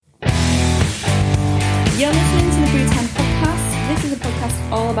You're listening to the Brewtime Podcast. This is a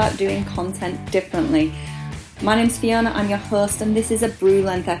podcast all about doing content differently. My name's Fiona, I'm your host, and this is a brew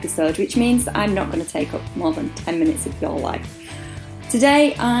length episode, which means that I'm not going to take up more than 10 minutes of your life.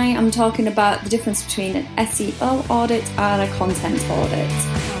 Today I am talking about the difference between an SEO audit and a content audit.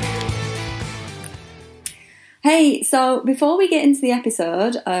 Hey, so before we get into the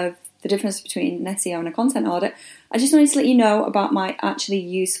episode of the difference between an SEO and a content audit, I just wanted to let you know about my actually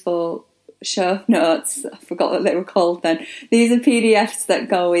useful show notes. I forgot what they were called then. These are PDFs that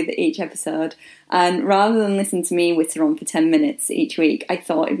go with each episode, and rather than listen to me witter on for 10 minutes each week, I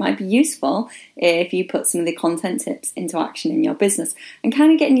thought it might be useful if you put some of the content tips into action in your business and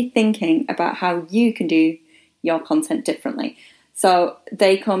kind of getting you thinking about how you can do your content differently. So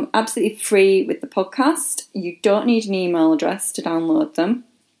they come absolutely free with the podcast. You don't need an email address to download them,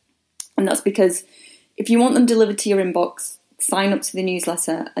 and that's because if you want them delivered to your inbox, sign up to the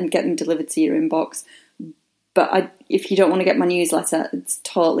newsletter and get them delivered to your inbox. But if you don't want to get my newsletter, it's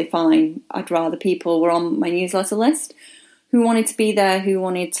totally fine. I'd rather people were on my newsletter list who wanted to be there, who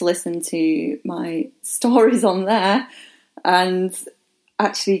wanted to listen to my stories on there and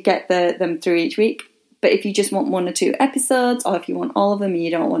actually get them through each week. But if you just want one or two episodes, or if you want all of them and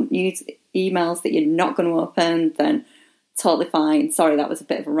you don't want news emails that you're not going to open, then totally fine. Sorry, that was a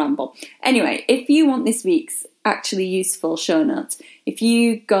bit of a ramble. Anyway, if you want this week's actually useful show notes, if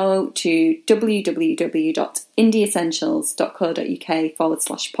you go to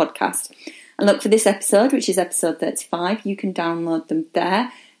www.indieessentials.co.uk/podcast and look for this episode, which is episode 35, you can download them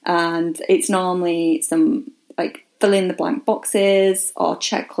there. And it's normally some like fill in the blank boxes or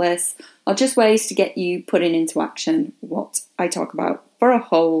checklists or just ways to get you putting into action what I talk about for a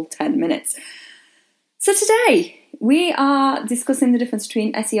whole 10 minutes. So today we are discussing the difference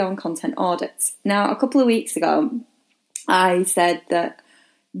between SEO and content audits. Now, a couple of weeks ago, I said that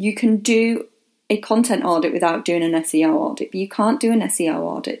you can do a content audit without doing an SEO audit, but you can't do an SEO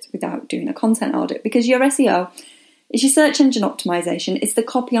audit without doing a content audit, because your SEO is your search engine optimization. It's the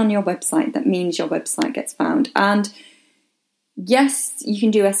copy on your website that means your website gets found. And yes, you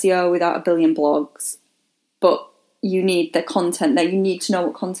can do SEO without a billion blogs, but you need the content there. You need to know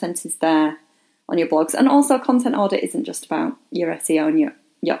what content is there on your blogs. And also, content audit isn't just about your SEO and your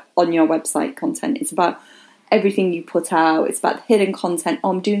on your website content. It's about everything you put out. It's about hidden content.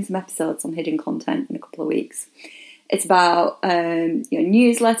 I'm doing some episodes on hidden content in a couple of weeks. It's about your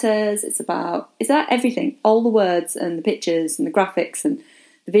newsletters. It's about everything, all the words and the pictures and the graphics and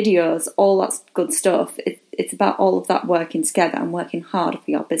the videos, all that good stuff. It's about all of that working together and working hard for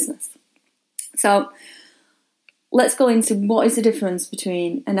your business. So let's go into what is the difference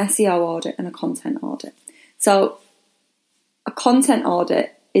between an SEO audit and a content audit. So a content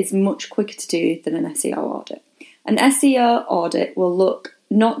audit is much quicker to do than an SEO audit. An SEO audit will look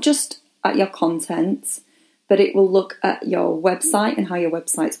not just at your content, but it will look at your website and how your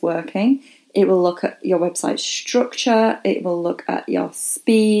website's working. It will look at your website structure. It will look at your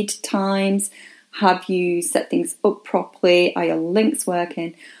speed, times. Have you set things up properly? Are your links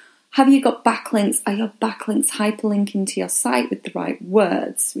working? Have you got backlinks? Are your backlinks hyperlinking to your site with the right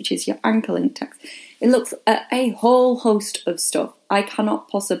words, which is your anchor link text? It looks at a whole host of stuff. I cannot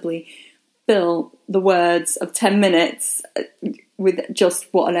possibly fill the words of 10 minutes with just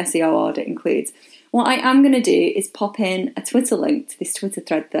what an SEO audit includes. What I am going to do is pop in a Twitter link to this Twitter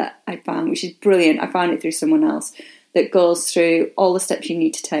thread that I found, which is brilliant. I found it through someone else, that goes through all the steps you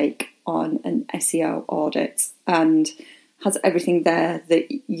need to take on an SEO audit and has everything there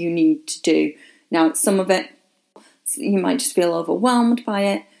that you need to do. Now, some of it, you might just feel overwhelmed by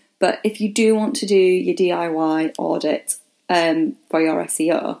it, but if you do want to do your DIY audit for your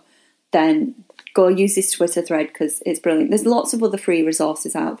SEO, then go use this Twitter thread because it's brilliant. There's lots of other free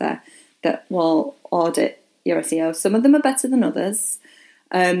resources out there that will audit your SEO. Some of them are better than others.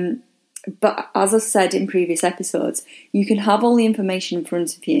 But as I said in previous episodes, you can have all the information in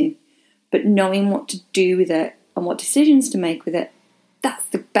front of you, but knowing what to do with it and what decisions to make with it, that's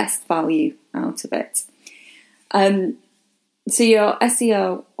the best value out of it. So your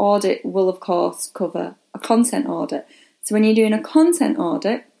SEO audit will, of course, cover a content audit. So when you're doing a content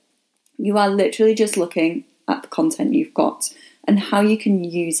audit, you are literally just looking at the content you've got and how you can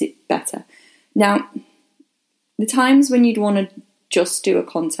use it better. Now, the times when you'd want to just do a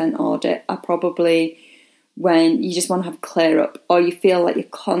content audit are probably when you just want to have clear up, or you feel like you're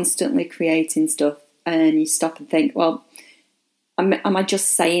constantly creating stuff and you stop and think, well, am I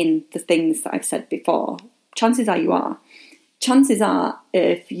just saying the things that I've said before? Chances are you are. Chances are,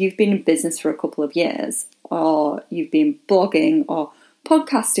 if you've been in business for a couple of years, or you've been blogging or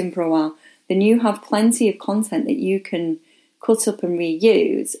podcasting for a while, then you have plenty of content that you can cut up and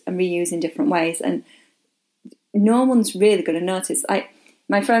reuse in different ways. And no one's really going to notice. Like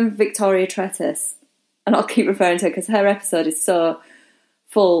my friend Victoria Tretis, and I'll keep referring to her because her episode is so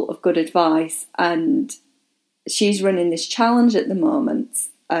full of good advice, and she's running this challenge at the moment.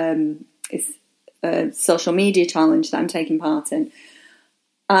 It's a social media challenge that I'm taking part in.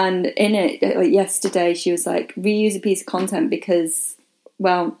 And in it, like yesterday, she was like, reuse a piece of content because,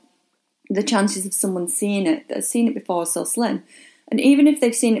 well, the chances of someone seeing it that has seen it before are so slim. And even if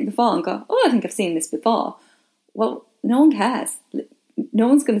they've seen it before and go, oh, I think I've seen this before, well, no one cares. No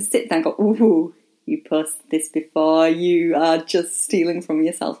one's going to sit there and go, ooh, you posted this before, you are just stealing from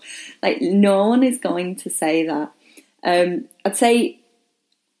yourself. Like, no one is going to say that. I'd say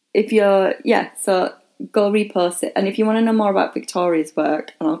if you're, so go repost it. And if you want to know more about Victoria's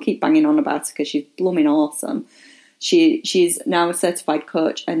work, and I'll keep banging on about her because she's blooming awesome, she's now a certified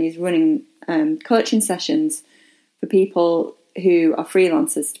coach and is running coaching sessions for people who are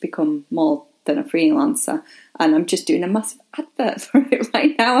freelancers to become more than a freelancer. And I'm just doing a massive advert for it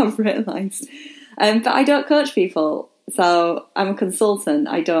right now, I've realised. But I don't coach people, so I'm a consultant.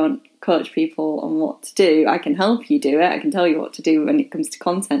 I don't coach people on what to do. I can help you do it. I can tell you what to do when it comes to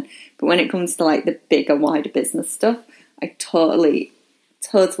content. But when it comes to like the bigger, wider business stuff, I totally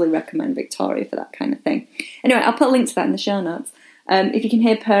recommend Victoria for that kind of thing. Anyway, I'll put a link to that in the show notes. If you can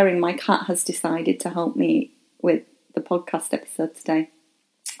hear purring, my cat has decided to help me with the podcast episode today.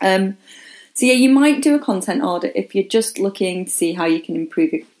 So yeah, you might do a content audit if you're just looking to see how you can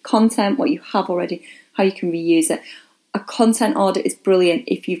improve your content, what you have already, how you can reuse it. A content audit is brilliant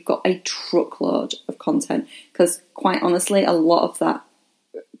if you've got a truckload of content, because quite honestly, a lot of that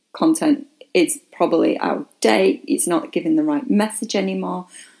content is probably out of date. It's not giving the right message anymore.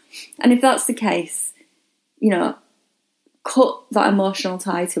 And if that's the case, cut that emotional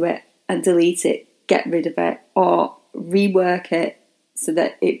tie to it and delete it, get rid of it, or rework it so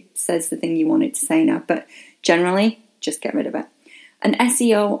that it says the thing you want it to say now. But generally, just get rid of it. An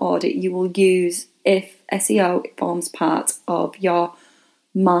SEO audit you will use if SEO forms part of your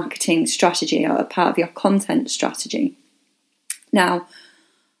marketing strategy or a part of your content strategy. Now,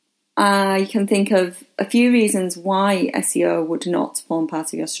 I can think of a few reasons why SEO would not form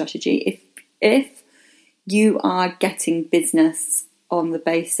part of your strategy. If you are getting business on the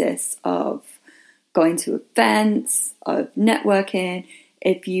basis of going to events, of networking,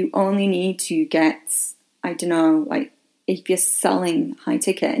 if you only need to get, if you're selling high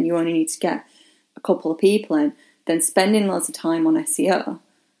ticket and you only need to get a couple of people in, then spending loads of time on SEO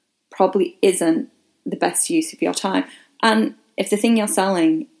probably isn't the best use of your time. And if the thing you're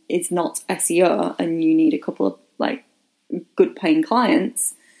selling is not SEO and you need a couple of good paying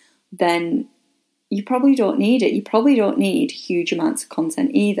clients, then you probably don't need it. You probably don't need huge amounts of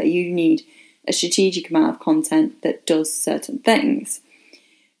content either. You need a strategic amount of content that does certain things.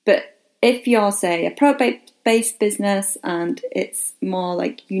 But if you're, say, a product-based business and it's more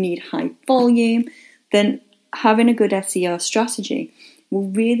like you need high volume, then having a good SEO strategy will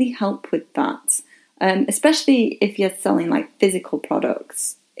really help with that. Especially if you're selling like physical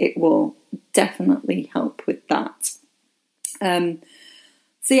products, it will definitely help with that. Those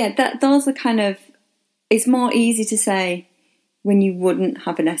are kind of, it's more easy to say when you wouldn't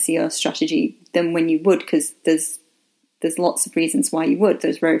have an SEO strategy than when you would, because there's lots of reasons why you would.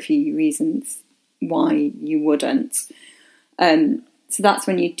 There's very few reasons why you wouldn't. So that's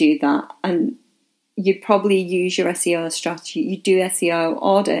when you do that. And you'd probably use your SEO strategy. You do SEO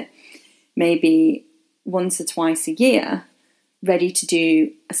audit maybe once or twice a year, ready to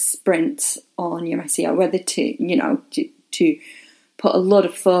do a sprint on your SEO, whether to put a lot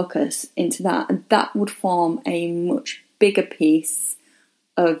of focus into that. And that would form a much bigger piece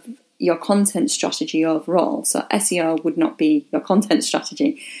of your content strategy overall. So SEO would not be your content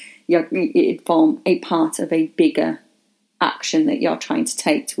strategy. It'd form a part of a bigger action that you're trying to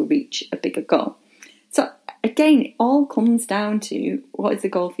take to reach a bigger goal. So again, it all comes down to what is the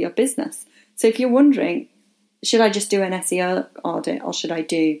goal for your business. So if you're wondering, should I just do an SEO audit or should I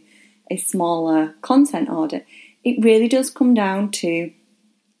do a smaller content audit? It really does come down to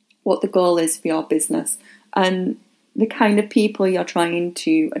what the goal is for your business and the kind of people you're trying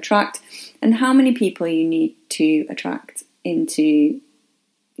to attract and how many people you need to attract into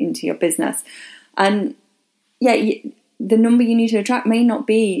your business. And the number you need to attract may not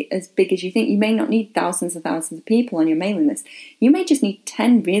be as big as you think. You may not need thousands and thousands of people on your mailing list. You may just need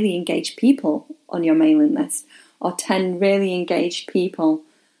 10 really engaged people on your mailing list, or 10 really engaged people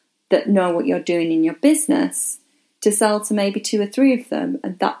that know what you're doing in your business to sell to maybe 2 or 3 of them,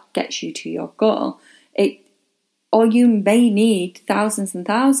 and that gets you to your goal. Or you may need thousands and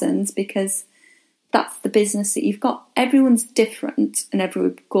thousands because that's the business that you've got. Everyone's different and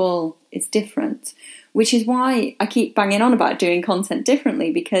every goal is different. which is why I keep banging on about doing content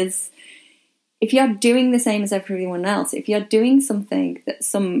differently, because if you're doing the same as everyone else, if you're doing something that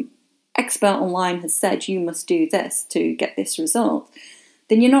some expert online has said you must do this to get this result,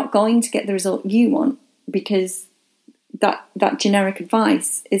 then you're not going to get the result you want, because that generic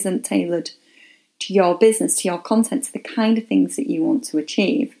advice isn't tailored to your business, to your content, to the kind of things that you want to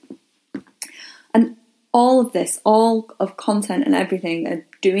achieve. And all of content and everything are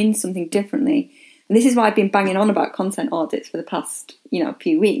doing something differently. And this is why I've been banging on about content audits for the past,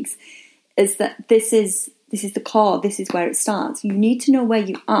 few weeks, is that this is the core, this is where it starts. You need to know where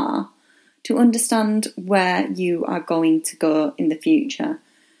you are to understand where you are going to go in the future.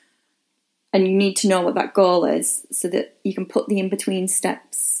 And you need to know what that goal is so that you can put the in-between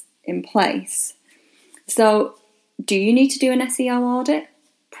steps in place. So, do you need to do an SEO audit?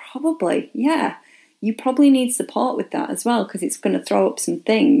 Probably, yeah. You probably need support with that as well, because it's going to throw up some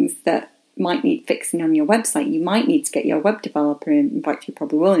things that might need fixing on your website. You might need to get your web developer in fact, you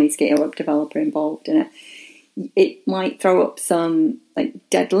probably will need to get your web developer involved in it. It might throw up some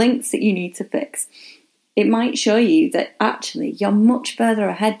dead links that you need to fix. It might show you that actually you're much further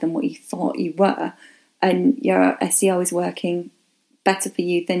ahead than what you thought you were, and your SEO is working better for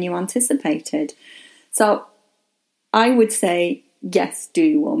you than you anticipated. So I would say, yes,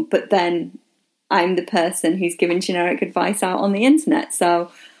 do one, but then I'm the person who's giving generic advice out on the internet,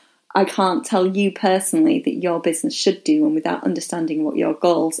 so I can't tell you personally that your business should do one without understanding what your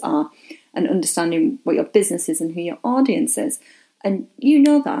goals are and understanding what your business is and who your audience is. And you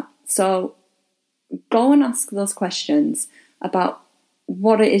know that. So go and ask those questions about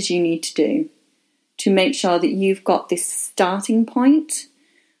what it is you need to do to make sure that you've got this starting point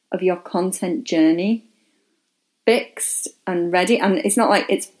of your content journey fixed and ready. And it's not like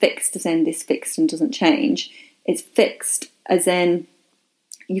it's fixed as in this fixed and doesn't change. It's fixed as in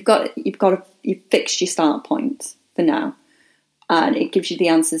you've fixed your start point for now, and it gives you the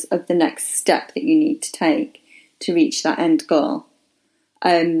answers of the next step that you need to take to reach that end goal.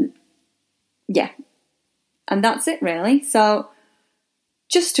 Yeah, and that's it really. So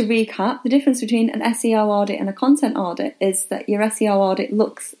just to recap, the difference between an SEO audit and a content audit is that your SEO audit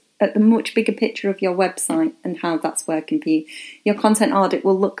looks at the much bigger picture of your website and how that's working for you. Your content audit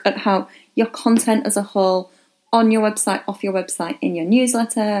will look at how your content as a whole, on your website, off your website, in your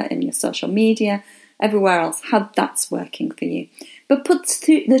newsletter, in your social media, everywhere else, how that's working for you. But put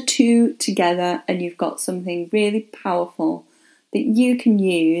the two together and you've got something really powerful that you can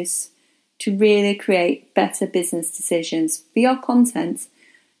use to really create better business decisions for your content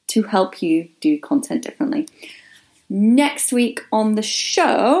to help you do content differently. Next week on the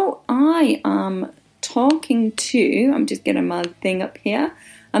show, I am talking to, I'm just getting my thing up here,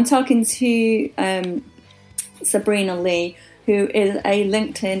 I'm talking to Sabrina Lee, who is a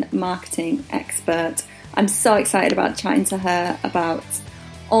LinkedIn marketing expert. I'm so excited about chatting to her about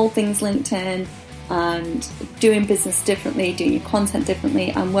all things LinkedIn and doing business differently, doing your content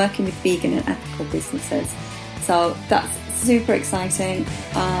differently, and working with vegan and ethical businesses. So that's super exciting,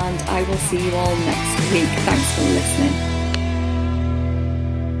 and I will see you all next week. Thanks for listening.